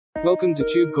Welcome to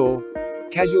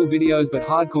TubeCore. Casual videos but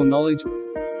hardcore knowledge.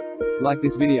 Like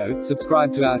this video,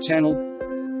 subscribe to our channel,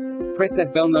 press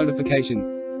that bell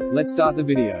notification. Let's start the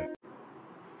video.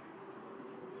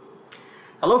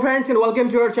 Hello friends and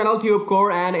welcome to our channel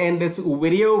TubeCore, and in this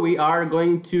video we are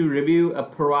going to review a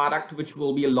product which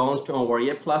will be launched on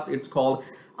Warrior Plus. It's called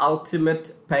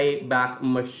Ultimate Payback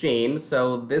Machine.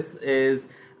 So this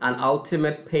is an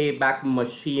Ultimate Payback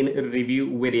Machine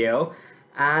review video,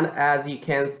 and as you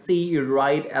can see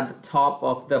right at the top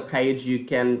of the page, you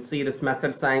can see this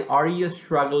message saying, are you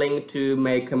struggling to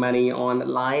make money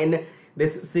online?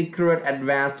 This secret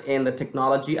advanced in the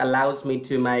technology allows me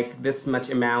to make this much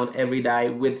amount every day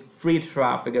with free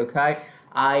traffic. Okay,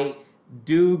 I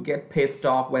do get pissed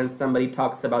off when somebody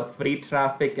talks about free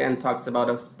traffic and talks about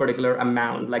a particular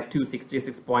amount like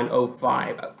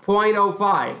 266.05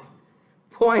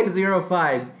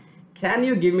 0.05. Can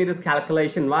you give me this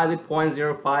calculation? Why is it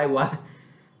 0.05? Why,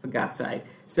 for God's sake?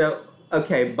 So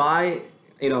okay,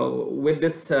 with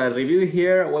this review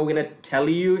here, what we're gonna tell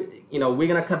you, we're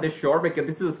gonna cut this short because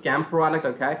this is a scam product.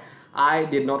 Okay, I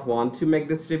did not want to make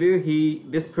this review.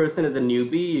 This person is a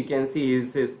newbie. You can see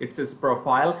it's his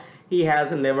profile. He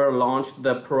has never launched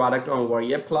the product on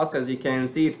Warrior Plus. As you can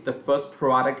see, it's the first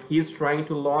product he's trying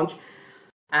to launch,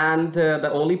 and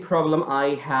the only problem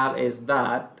I have is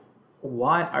that,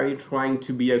 why are you trying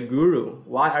to be a guru?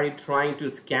 Why are you trying to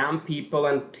scam people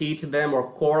and teach them or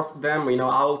course them?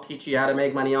 I'll teach you how to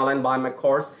make money online, buy my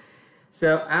course.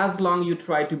 So as long you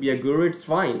try to be a guru, it's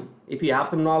fine. If you have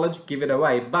some knowledge, give it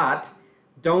away. But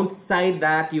don't say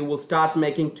that you will start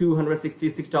making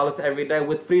 $266 every day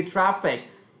with free traffic.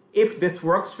 If this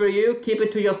works for you, keep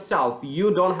it to yourself.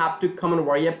 You don't have to come on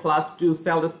Warrior Plus to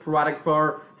sell this product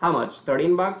for how much?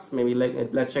 13 bucks? Maybe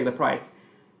let's check the price.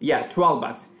 Yeah, 12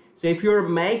 bucks. So if you're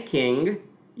making,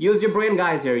 use your brain,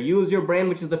 guys. Here, use your brain,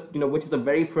 which is the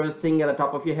very first thing at the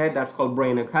top of your head. That's called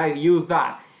brain. Okay, use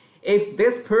that. If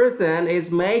this person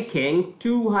is making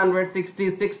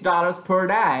 $266 per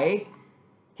day,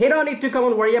 he don't need to come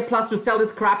on Warrior Plus to sell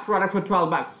this crap product for 12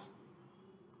 bucks.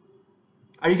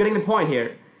 Are you getting the point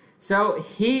here? So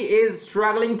he is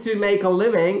struggling to make a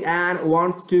living and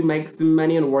wants to make some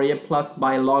money on Warrior Plus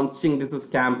by launching this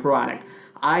scam product.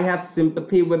 I have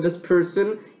sympathy with this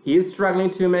person. He is struggling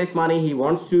to make money. He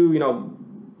wants to,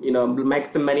 make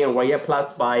some money on Warrior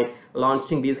Plus by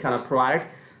launching these kind of products.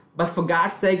 But for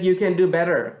God's sake, you can do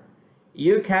better.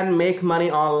 You can make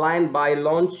money online by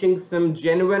launching some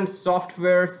genuine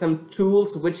software, some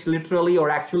tools which literally or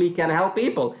actually can help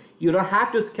people. You don't have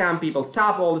to scam people.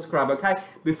 Stop all this crap, okay?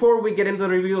 Before we get into the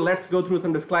review, let's go through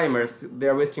some disclaimers.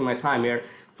 They're wasting my time here.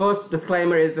 First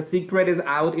disclaimer is the secret is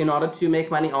out. In order to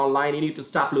make money online, you need to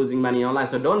stop losing money online.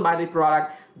 So don't buy the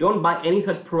product. Don't buy any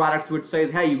such products which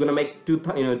says, hey, you're gonna make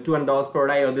 $200 per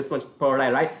day or this much per day,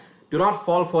 right? Do not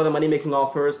fall for the money-making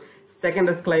offers. Second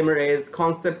disclaimer is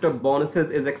concept of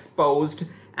bonuses is exposed,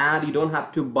 and you don't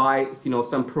have to buy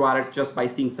some product just by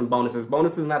seeing some bonuses.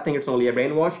 Bonus is nothing, it's only a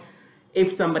brainwash.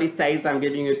 If somebody says I'm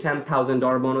giving you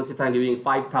 $10,000 bonus, if I'm giving you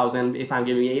 $5,000, if I'm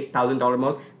giving you $8,000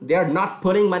 bonus, they're not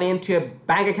putting money into your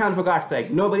bank account, for God's sake.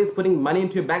 Nobody's putting money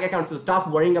into your bank account, so stop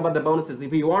worrying about the bonuses.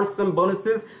 If you want some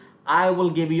bonuses, I will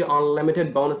give you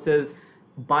unlimited bonuses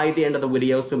by the end of the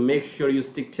video, so make sure you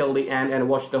stick till the end and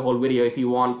watch the whole video if you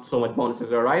want so much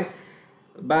bonuses, all right?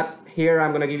 But here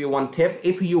I'm gonna give you one tip.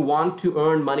 If you want to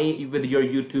earn money with your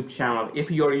YouTube channel, if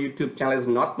your YouTube channel is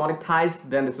not monetized,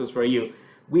 then this is for you.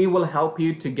 We will help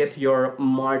you to get your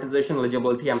monetization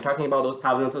eligibility. I'm talking about those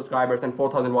 1,000 subscribers and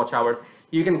 4,000 watch hours.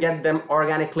 You can get them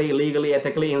organically, legally,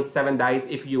 ethically in 7 days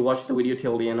if you watch the video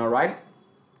till the end, all right?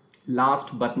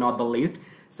 Last but not the least,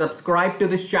 subscribe to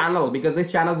this channel because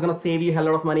this channel is gonna save you a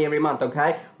hell of money every month,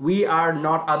 okay? We are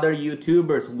not other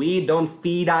YouTubers. We don't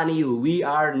feed on you. We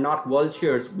are not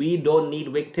vultures. We don't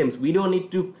need victims. We don't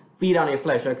need to feed on your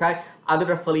flesh, okay?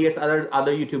 Other affiliates, other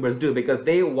YouTubers do because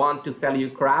they want to sell you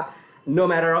crap. No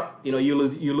matter, you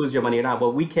lose your money or not, but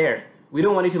we care. We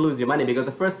don't want you to lose your money because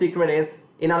the first secret is,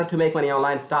 in order to make money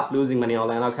online, stop losing money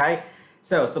online, okay?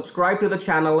 So subscribe to the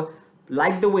channel.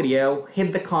 Like the video,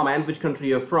 hit the comment which country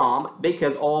you're from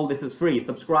because all this is free.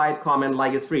 Subscribe, comment,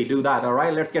 like is free. Do that, all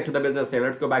right? Let's get to the business here.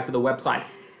 Let's go back to the website.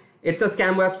 It's a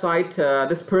scam website.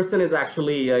 This person is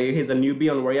actually, he's a newbie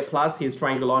on Warrior Plus. He's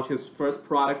trying to launch his first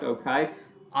product, okay?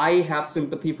 I have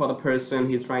sympathy for the person.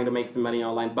 He's trying to make some money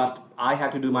online, but I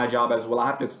have to do my job as well. I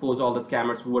have to expose all the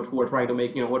scammers who are trying to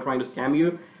make, who are trying to scam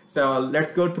you. So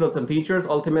let's go through some features,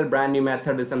 ultimate brand new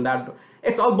method, this and that.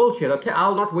 It's all bullshit, okay?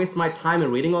 I'll not waste my time in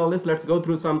reading all this. Let's go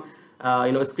through some,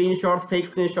 screenshots,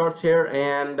 take screenshots here,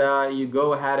 and you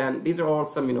go ahead and these are all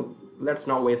some, let's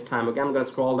not waste time, okay? I'm gonna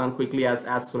scroll down quickly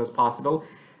as soon as possible.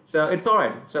 So it's all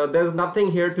right. So there's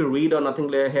nothing here to read or nothing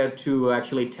here to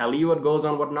actually tell you what goes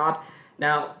on, what not.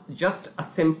 Now, just a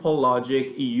simple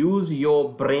logic, use your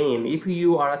brain. If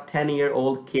you are a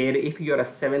 10-year-old kid, if you're a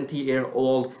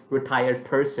 70-year-old retired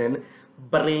person,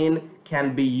 brain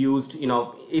can be used,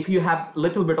 if you have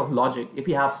little bit of logic, if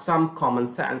you have some common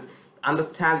sense.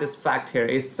 Understand this fact here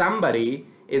is somebody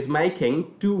is making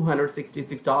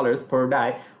 $266 per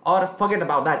day, or forget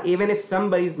about that, even if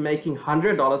somebody is making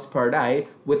 $100 per day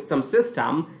with some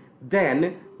system,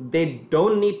 then they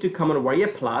don't need to come on Warrior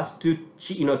Plus to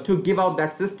give out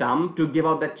that system, to give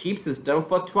out that cheap system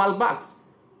for 12 bucks.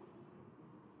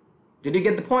 Did you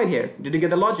get the point here? Did you get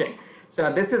the logic?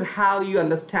 So this is how you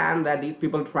understand that these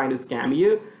people are trying to scam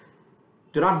you.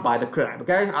 Do not buy the crap,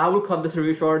 okay? I will cut this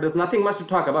review short. There's nothing much to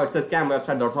talk about. It's a scam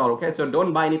website, that's all, okay? So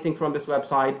don't buy anything from this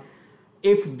website.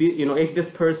 If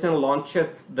this person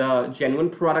launches the genuine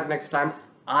product next time,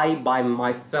 I by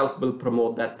myself will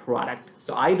promote that product.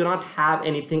 So I do not have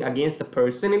anything against the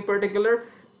person in particular.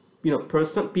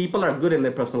 People are good in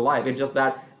their personal life. It's just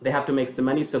that they have to make some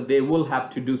money, so they will have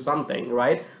to do something,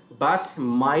 right? But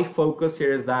my focus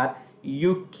here is that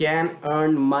you can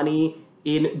earn money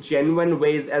in genuine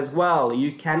ways as well.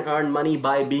 You can earn money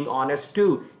by being honest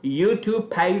too.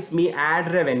 YouTube pays me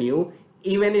ad revenue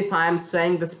even if I'm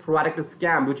saying this product is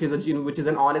scam, which is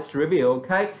an honest review,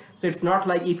 okay? So it's not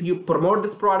like if you promote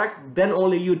this product, then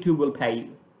only YouTube will pay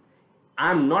you.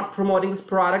 I'm not promoting this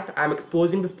product, I'm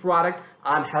exposing this product,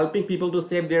 I'm helping people to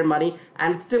save their money,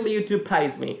 and still YouTube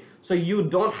pays me. So you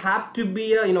don't have to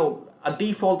be a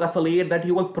default affiliate that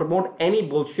you will promote any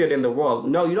bullshit in the world.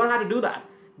 No, you don't have to do that.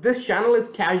 This channel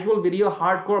is casual video,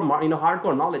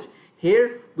 hardcore knowledge.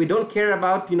 Here we don't care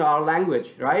about our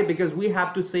language, right? Because we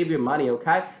have to save your money,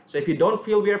 okay? So if you don't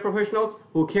feel we are professionals,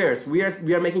 who cares? We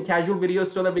are making casual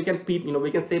videos so that we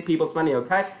can save people's money,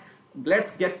 okay?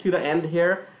 Let's get to the end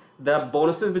here. The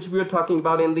bonuses which we were talking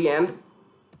about in the end.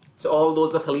 So all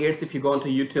those affiliates, if you go onto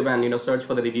YouTube and search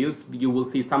for the reviews, you will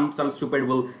see some stupid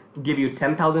will give you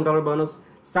 $10,000 bonus.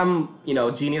 Some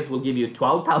genius will give you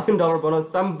 $12,000 bonus.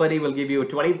 Somebody will give you a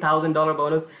 $20,000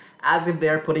 bonus, as if they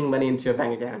are putting money into your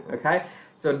bank account, okay?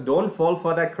 So don't fall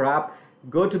for that crap.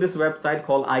 Go to this website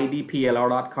called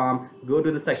idplr.com. Go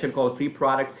to the section called free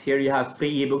products. Here you have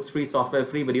free ebooks, free software,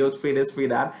 free videos, free this, free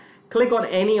that. Click on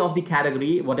any of the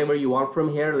category, whatever you want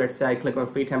from here. Let's say I click on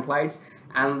free templates,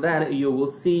 and then you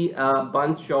will see a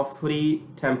bunch of free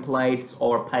templates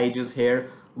or pages here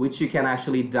which you can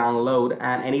actually download,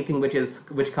 and anything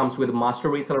which comes with master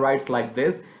resale rights like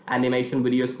this animation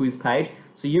video squeeze page,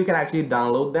 so you can actually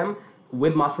download them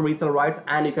with master resale rights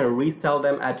and you can resell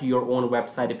them at your own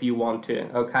website if you want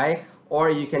to, okay? Or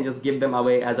you can just give them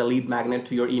away as a lead magnet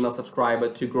to your email subscriber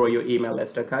to grow your email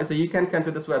list, okay? So you can come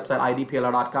to this website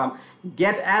idplr.com,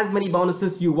 get as many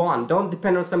bonuses you want. Don't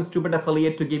depend on some stupid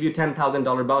affiliate to give you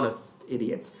 $10,000 bonus,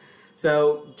 idiots.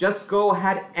 So just go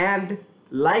ahead and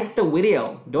like the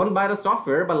video. Don't buy the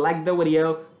software, but like the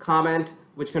video, comment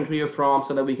which country you're from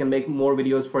so that we can make more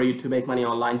videos for you to make money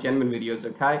online, genuine videos,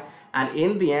 okay? And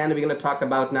in the end, we're going to talk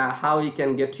about now how you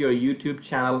can get your YouTube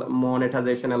channel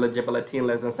monetization eligibility in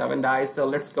less than 7 days. So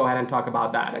let's go ahead and talk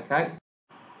about that, okay?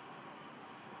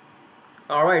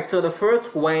 All right, so the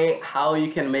first way how you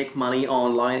can make money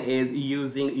online is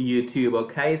using YouTube,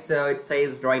 okay? So it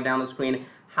says right down the screen,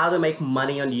 how to make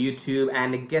money on YouTube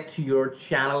and get your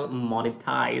channel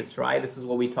monetized, right? This is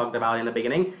what we talked about in the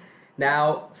beginning.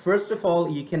 Now, first of all,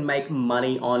 you can make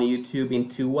money on YouTube in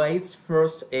 2 ways.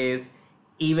 First is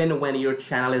even when your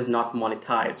channel is not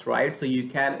monetized, right? So you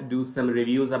can do some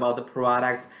reviews about the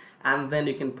products, and then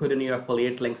you can put in your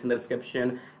affiliate links in the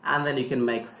description, and then you can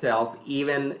make sales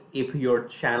even if your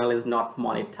channel is not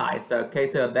monetized, okay?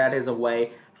 So that is a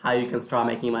way how you can start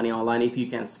making money online if you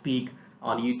can speak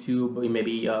on YouTube,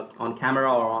 maybe on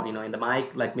camera or on, in the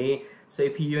mic like me. So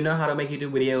if you know how to make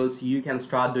YouTube videos, you can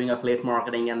start doing affiliate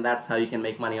marketing, and that's how you can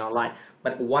make money online.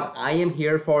 But what I am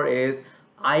here for is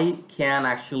I can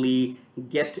actually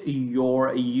get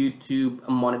your YouTube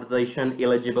monetization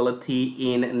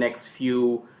eligibility in next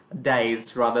few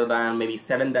days rather than maybe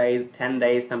 7 days, 10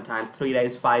 days, sometimes 3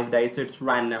 days, 5 days. So it's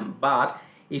random. But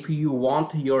if you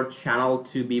want your channel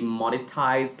to be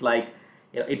monetized, like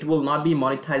it will not be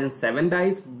monetized in 7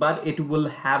 days, but it will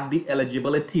have the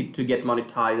eligibility to get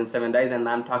monetized in 7 days. And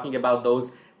I'm talking about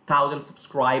those 1,000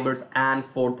 subscribers and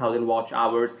 4,000 watch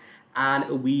hours.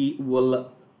 And we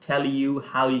will tell you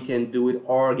how you can do it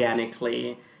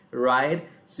organically, right?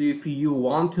 So if you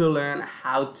want to learn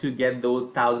how to get those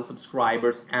 1,000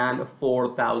 subscribers and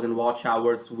 4,000 watch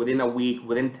hours within a week,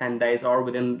 within 10 days, or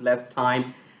within less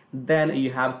time, then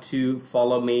you have to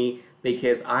follow me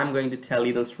because I'm going to tell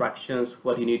you the instructions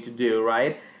what you need to do,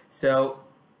 right? So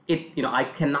I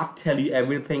cannot tell you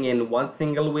everything in one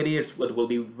single video. It will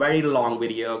be very long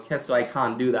video, okay? So I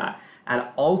can't do that. And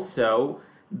also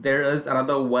there is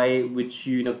another way which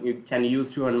you can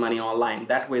use to earn money online.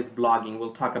 That way is blogging.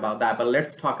 We'll talk about that, but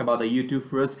let's talk about the YouTube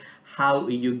first, how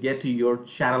you get to your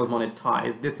channel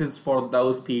monetized. This is for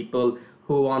those people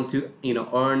who want to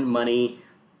earn money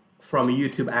from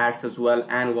YouTube ads as well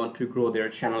and want to grow their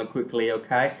channel quickly,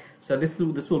 okay? So this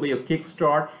will be a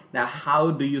kickstart. Now, how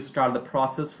do you start the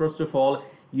process? First of all,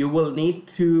 you will need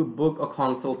to book a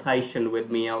consultation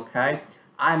with me, okay?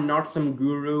 I'm not some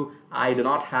guru. I do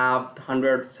not have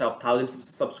hundreds of thousands of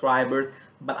subscribers,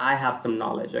 but I have some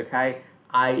knowledge, okay?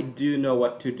 I do know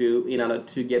what to do in order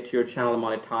to get your channel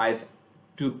monetized,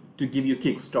 to give you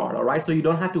kickstart, all right? So you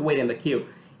don't have to wait in the queue.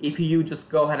 If you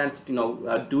just go ahead and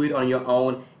do it on your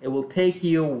own, it will take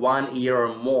you 1 year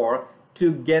or more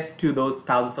to get to those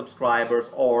 1,000 subscribers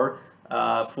or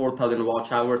 4,000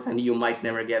 watch hours, and you might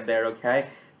never get there, okay?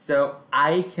 So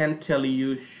I can tell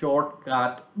you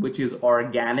shortcut which is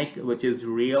organic, which is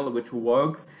real, which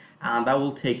works, and that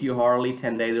will take you hardly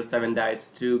 10 days or 7 days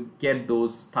to get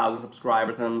those 1,000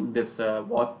 subscribers and this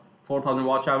 4,000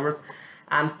 watch hours.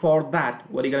 And for that,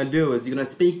 what you're gonna do is you're gonna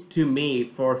speak to me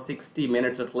for 60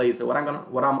 minutes at least. So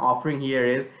what I'm offering here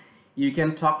is you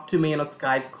can talk to me in a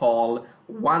Skype call,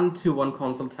 one-to-one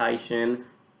consultation.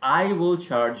 I will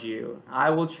charge you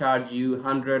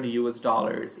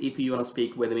 $100 if you want to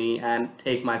speak with me and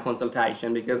take my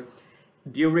consultation, because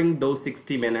during those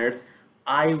 60 minutes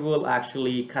I will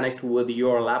actually connect with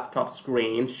your laptop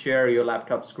screen, share your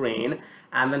laptop screen,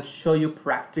 and then show you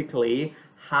practically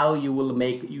how you will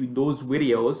make those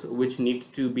videos which needs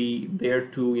to be there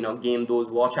to gain those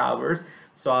watch hours.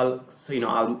 So I'll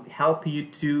help you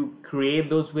to create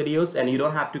those videos, and you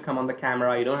don't have to come on the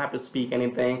camera, you don't have to speak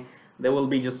anything. There will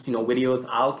be just videos.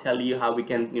 I'll tell you how we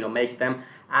can make them,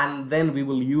 and then we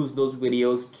will use those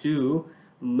videos to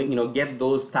get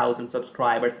those 1,000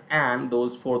 subscribers and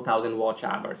those 4,000 watch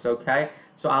hours, okay?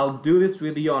 So I'll do this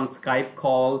with you on Skype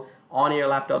call on your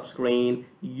laptop screen.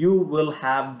 You will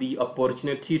have the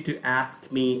opportunity to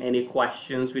ask me any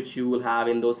questions which you will have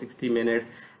in those 60 minutes,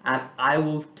 and I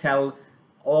will tell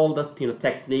all the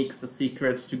techniques, the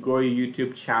secrets to grow your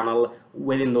YouTube channel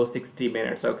within those 60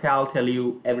 minutes, okay? I'll tell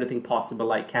you everything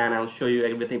possible I can. I'll show you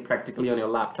everything practically on your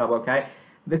laptop, okay?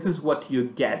 This is what you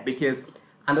get, because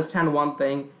understand one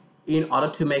thing, in order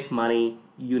to make money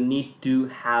you need to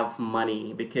have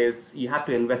money, because you have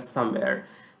to invest somewhere,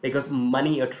 because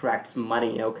money attracts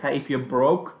money, okay? If you're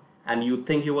broke and you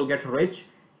think you will get rich,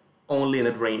 only in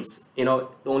the dreams.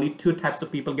 Only two types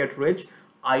of people get rich.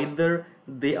 Either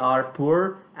they are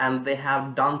poor and they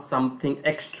have done something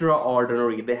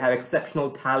extraordinary, they have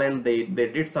exceptional talent, they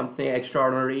did something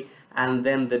extraordinary and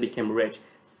then they became rich.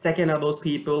 Second are those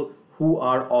people who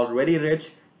are already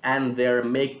rich and they're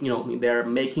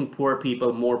making poor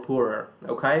people more poorer,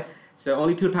 okay? So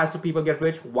only two types of people get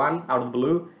rich, one out of the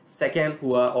blue, second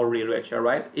who are already rich, all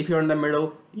right? If you're in the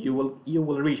middle, you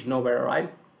will reach nowhere,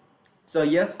 right? So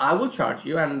yes, I will charge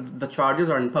you, and the charges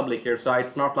are in public here, so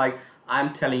it's not like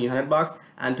I'm telling you $100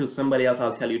 and to somebody else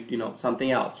I'll tell you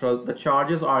something else. So the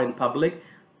charges are in public.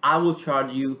 I will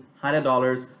charge you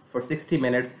 $100 for 60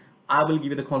 minutes. I will give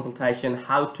you the consultation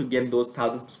how to get those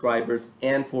 1,000 subscribers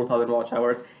and 4,000 watch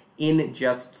hours in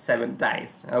just 7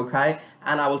 days, okay?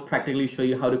 And I will practically show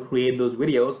you how to create those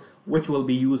videos which will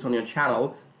be used on your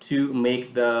channel to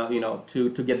make the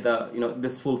to get the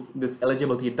this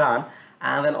eligibility done.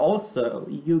 And then also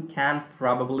you can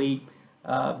probably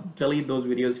delete those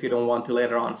videos if you don't want to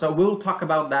later on. So we'll talk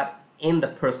about that in the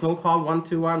personal call,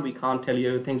 one-to-one. We can't tell you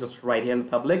everything just right here in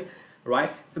public,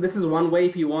 right? So this is one way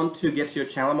if you want to get your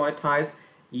channel monetized.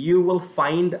 You will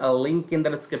find a link in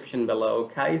the description below,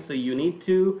 okay? So you need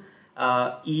to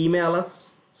email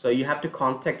us. So you have to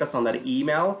contact us on that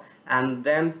email, and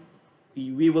then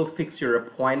we will fix your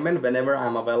appointment whenever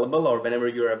I'm available or whenever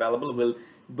you're available. We'll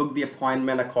book the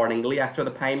appointment accordingly after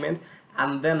the payment,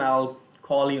 and then I'll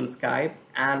call you on Skype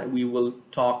and we will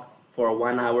talk for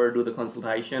 1 hour, do the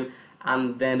consultation,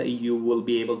 and then you will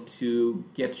be able to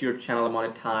get your channel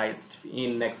monetized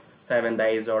in next 7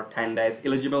 days or 10 days.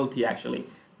 Eligibility actually,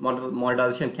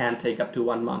 monetization can take up to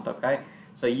 1 month, okay?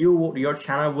 So your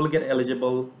channel will get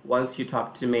eligible once you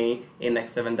talk to me in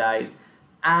next 7 days.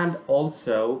 And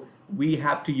also we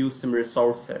have to use some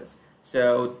resources.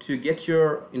 So to get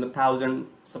your 1,000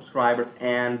 subscribers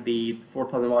and the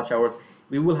 4,000 watch hours,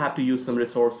 we will have to use some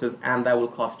resources, and that will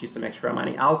cost you some extra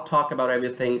money. I'll talk about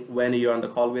everything when you're on the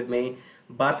call with me,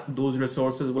 but those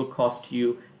resources will cost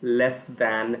you less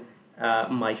than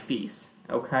my fees,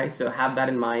 okay? So have that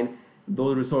in mind.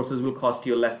 those resources will cost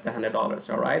you less than $100.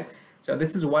 All right, so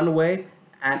this is one way.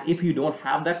 And if you don't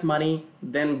have that money,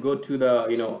 then go to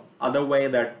the other way,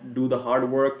 that do the hard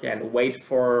work and wait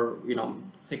for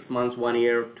 6 months, 1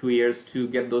 year, 2 years to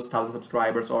get those 1,000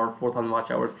 subscribers or 4,000 watch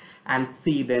hours, and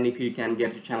see then if you can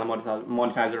get your channel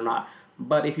monetized or not.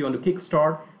 But if you want to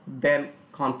kickstart, then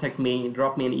contact me,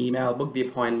 drop me an email, book the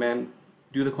appointment,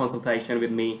 do the consultation with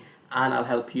me, and I'll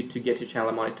help you to get your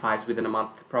channel monetized within a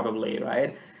month probably,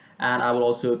 right? And I will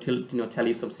also tell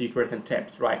you some secrets and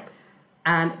tips, right?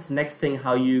 And the next thing,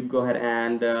 how you go ahead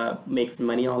and make some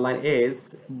money online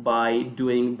is by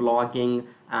doing blogging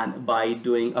and by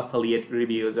doing affiliate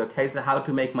reviews. Okay, so how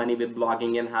to make money with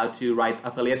blogging and how to write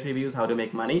affiliate reviews, how to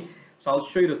make money. So I'll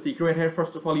show you the secret here.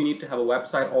 First of all, you need to have a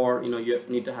website, or you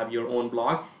need to have your own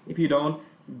blog. If you don't,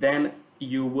 then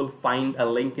you will find a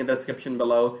link in the description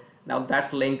below. Now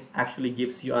that link actually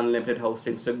gives you unlimited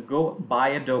hosting. So go buy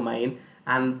a domain,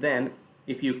 and then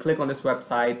if you click on this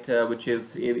website, which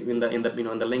is in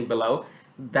the link below,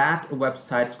 that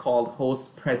website is called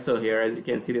Hostpresso here, as you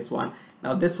can see this one.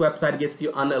 Now this website gives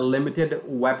you unlimited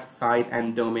website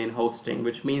and domain hosting,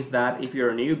 which means that if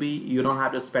you're a newbie, you don't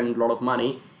have to spend a lot of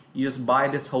money. You just buy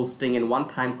this hosting in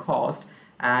one-time cost,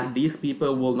 and these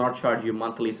people will not charge you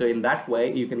monthly. So in that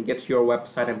way, you can get your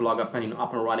website and blog up and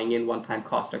running in one-time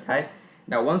cost. Okay.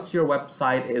 Now once your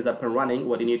website is up and running,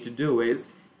 what you need to do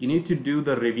is you need to do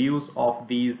the reviews of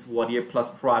these Warrior Plus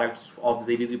products, of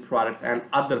ZBZ products and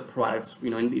other products,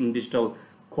 in digital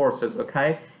courses.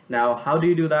 Okay. Now, how do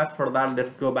you do that? For that,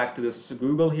 let's go back to this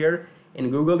Google here. In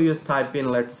Google, you just type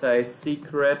in, let's say,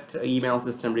 secret email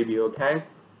system review. Okay.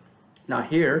 Now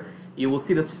here, you will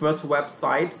see this first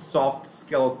website,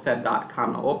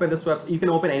 softskillset.com. Now open this website. You can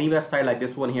open any website like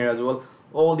this one here as well.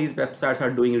 All these websites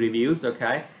are doing reviews.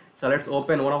 Okay. So let's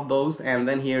open one of those, and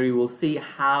then here you will see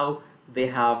how they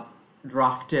have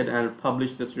drafted and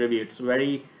published this review. It's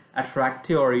very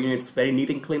attractive, or it's very neat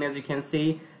and clean, as you can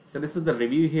see. So this is the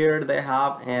review here they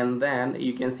have, and then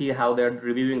you can see how they're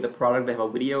reviewing the product. They have a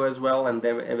video as well, and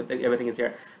everything is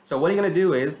here. So what you're gonna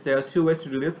do is, there are two ways to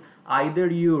do this. Either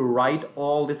you write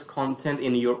all this content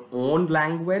in your own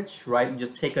language, right?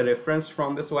 Just take a reference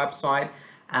from this website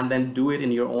and then do it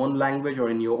in your own language or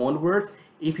in your own words.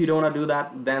 If you don't want to do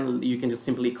that, then you can just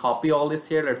simply copy all this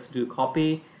here. Let's do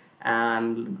copy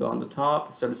and go on the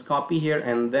top. So just copy here,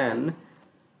 and then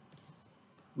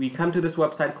we come to this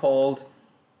website called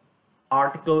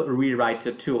Article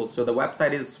Rewriter Tool. So the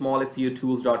website is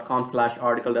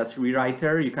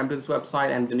smallsutools.com/article-rewriter. You come to this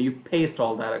website, and then you paste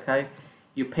all that. Okay,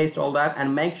 you paste all that,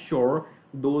 and make sure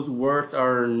those words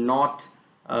are not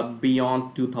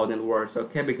beyond 2,000 words.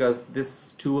 Okay, because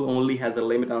this tool only has a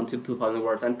limit until 2,000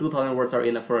 words, and 2,000 words are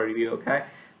enough for a review. Okay,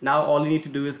 now all you need to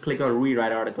do is click on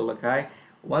rewrite article. Okay,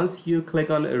 once you click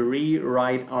on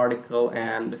rewrite article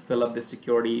and fill up the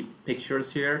security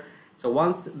pictures here, so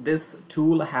once this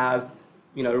tool has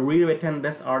rewritten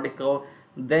this article,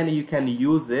 then you can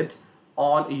use it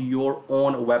on your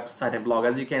own website and blog.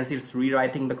 As you can see, it's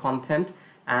rewriting the content,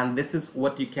 and this is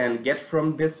what you can get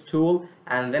from this tool.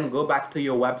 And then go back to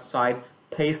your website,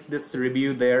 paste this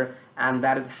review there, and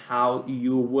that is how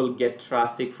you will get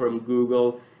traffic from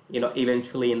Google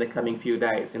eventually in the coming few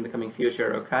days, in the coming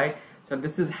future. Okay, so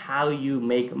this is how you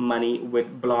make money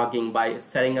with blogging, by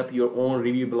setting up your own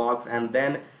review blogs, and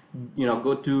then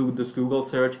go to this Google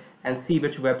search and see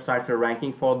which websites are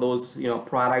ranking for those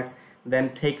products.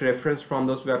 Then take reference from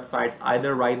those websites,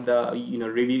 either write the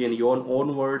review in your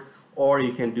own words, or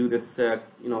you can do this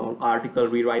article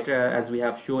rewriter, as we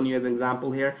have shown you as an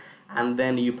example here, and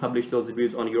then you publish those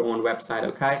reviews on your own website.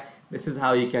 Okay, this is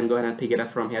how you can go ahead and pick it up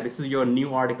from here. This is your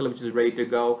new article which is ready to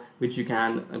go, which you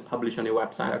can publish on your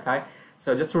website. Okay,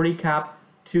 so just to recap,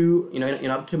 to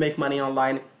to make money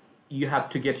online, you have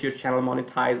to get your channel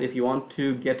monetized. If you want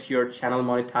to get your channel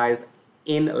monetized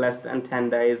in less than 10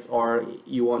 days, or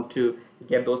you want to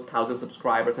get those 1,000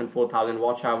 subscribers and 4,000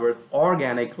 watch hours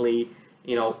organically,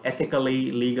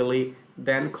 ethically, legally,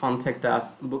 then contact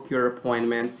us, book your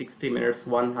appointment, 60 minutes,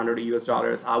 $100 US.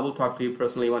 I will talk to you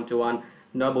personally, one-to-one.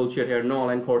 No bullshit here, no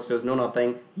online courses, no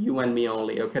nothing, you and me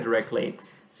only. Okay, directly.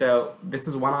 So this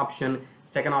is one option.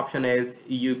 Second option is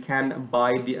you can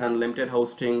buy the unlimited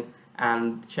hosting,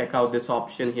 and check out this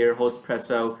option here,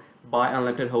 Hostpresso. Buy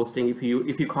unlimited hosting. If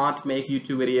you can't make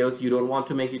YouTube videos, you don't want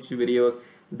to make YouTube videos,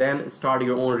 then start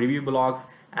your own review blogs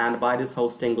and buy this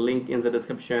hosting. Link in the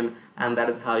description, and that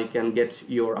is how you can get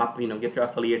your get your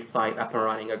affiliate site up and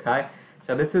running. Okay,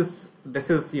 so this is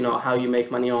how you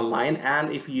make money online. And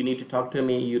if you need to talk to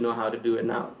me, you know how to do it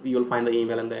now. You'll find the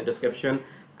email in the description,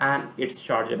 and it's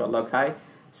chargeable. Okay,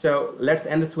 So let's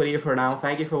end this video for now.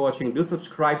 Thank you for watching. Do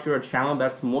subscribe to our channel.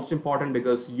 That's most important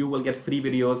because you will get free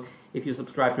videos if you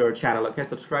subscribe to our channel. Okay,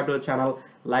 subscribe to our channel,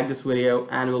 like this video,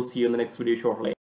 and we'll see you in the next video shortly.